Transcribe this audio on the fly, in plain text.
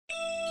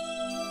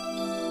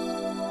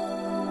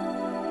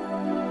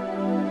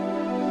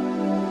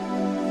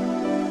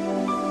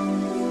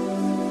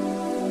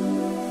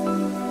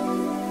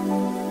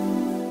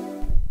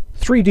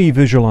3D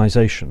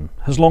visualization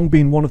has long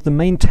been one of the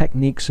main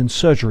techniques in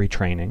surgery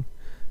training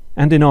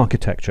and in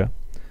architecture,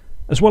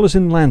 as well as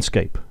in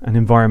landscape and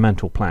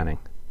environmental planning.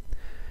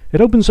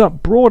 It opens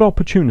up broad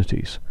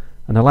opportunities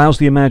and allows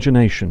the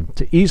imagination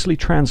to easily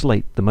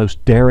translate the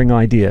most daring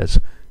ideas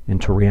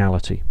into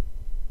reality.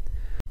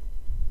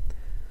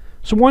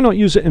 So why not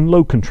use it in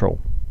load control,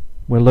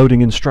 where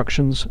loading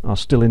instructions are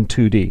still in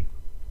 2D?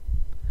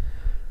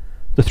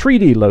 The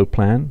 3D load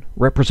plan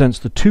represents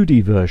the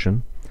 2D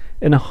version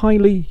in a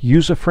highly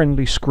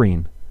user-friendly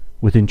screen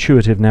with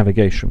intuitive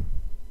navigation.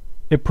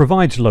 It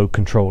provides load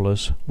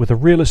controllers with a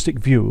realistic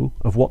view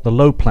of what the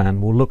load plan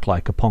will look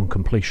like upon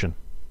completion.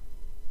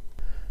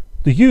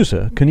 The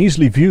user can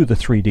easily view the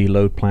 3D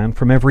load plan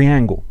from every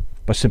angle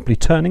by simply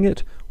turning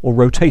it or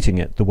rotating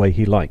it the way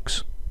he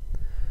likes.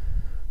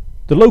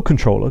 The load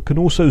controller can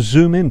also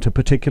zoom into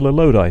particular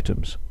load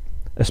items,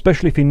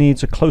 especially if he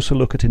needs a closer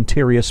look at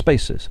interior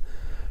spaces,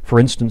 for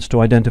instance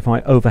to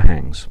identify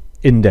overhangs,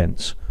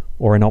 indents,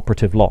 or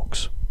inoperative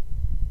locks.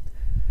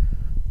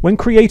 When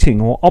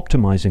creating or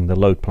optimizing the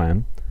load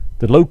plan,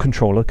 the load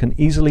controller can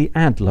easily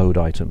add load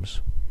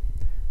items,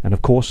 and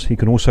of course he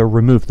can also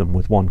remove them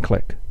with one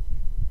click.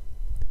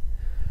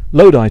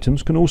 Load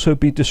items can also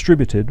be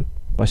distributed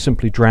by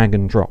simply drag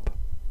and drop.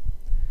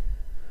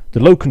 The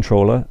load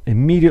controller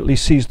immediately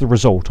sees the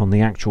result on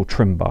the actual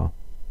trim bar.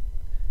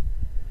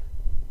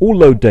 All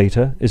load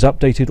data is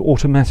updated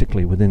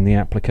automatically within the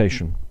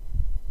application.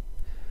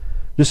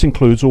 This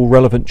includes all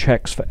relevant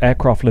checks for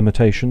aircraft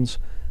limitations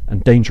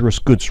and dangerous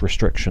goods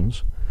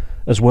restrictions,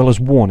 as well as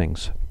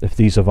warnings if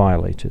these are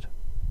violated.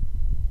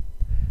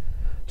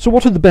 So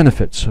what are the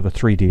benefits of a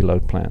 3D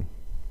load plan?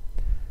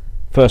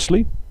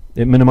 Firstly,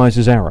 it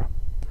minimizes error.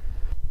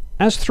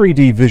 As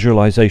 3D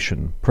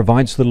visualization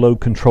provides the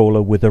load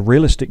controller with a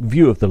realistic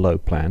view of the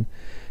load plan,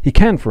 he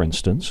can, for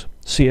instance,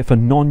 see if a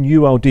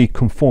non-ULD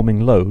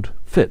conforming load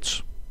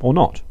fits or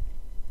not.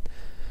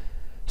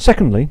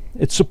 Secondly,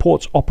 it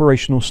supports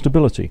operational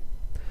stability.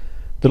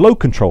 The load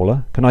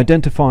controller can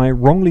identify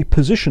wrongly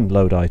positioned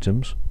load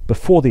items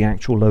before the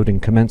actual loading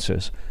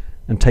commences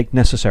and take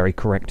necessary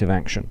corrective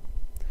action.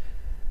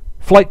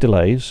 Flight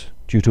delays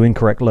due to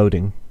incorrect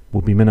loading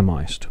will be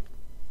minimized.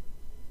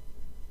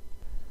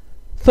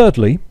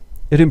 Thirdly,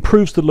 it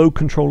improves the load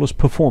controller's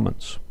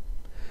performance.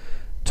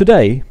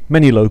 Today,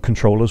 many load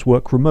controllers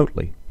work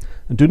remotely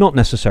and do not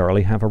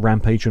necessarily have a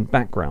ramp agent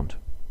background.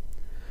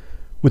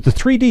 With the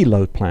 3D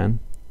load plan,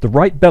 the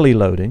right belly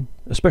loading,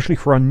 especially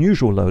for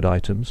unusual load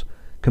items,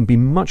 can be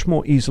much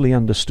more easily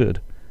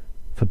understood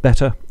for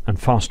better and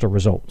faster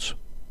results.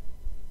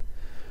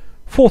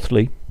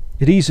 Fourthly,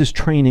 it eases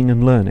training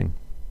and learning.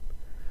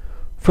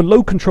 For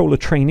load controller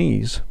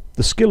trainees,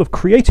 the skill of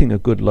creating a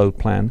good load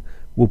plan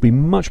will be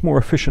much more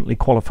efficiently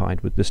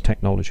qualified with this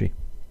technology.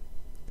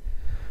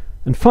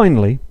 And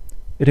finally,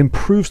 it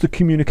improves the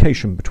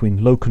communication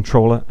between load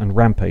controller and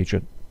ramp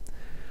agent.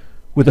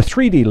 With a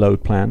 3D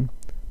load plan,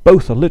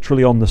 both are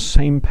literally on the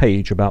same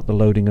page about the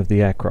loading of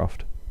the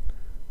aircraft.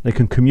 They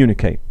can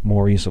communicate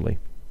more easily.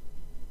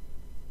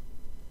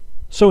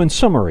 So in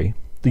summary,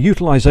 the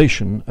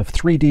utilization of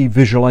 3D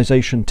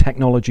visualization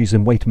technologies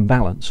in weight and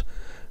balance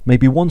may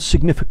be one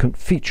significant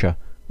feature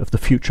of the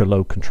future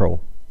load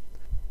control.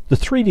 The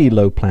 3D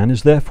load plan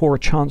is therefore a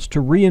chance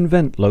to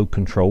reinvent load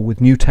control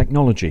with new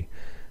technology,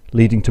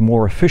 leading to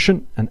more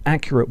efficient and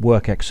accurate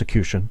work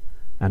execution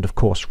and, of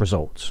course,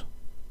 results.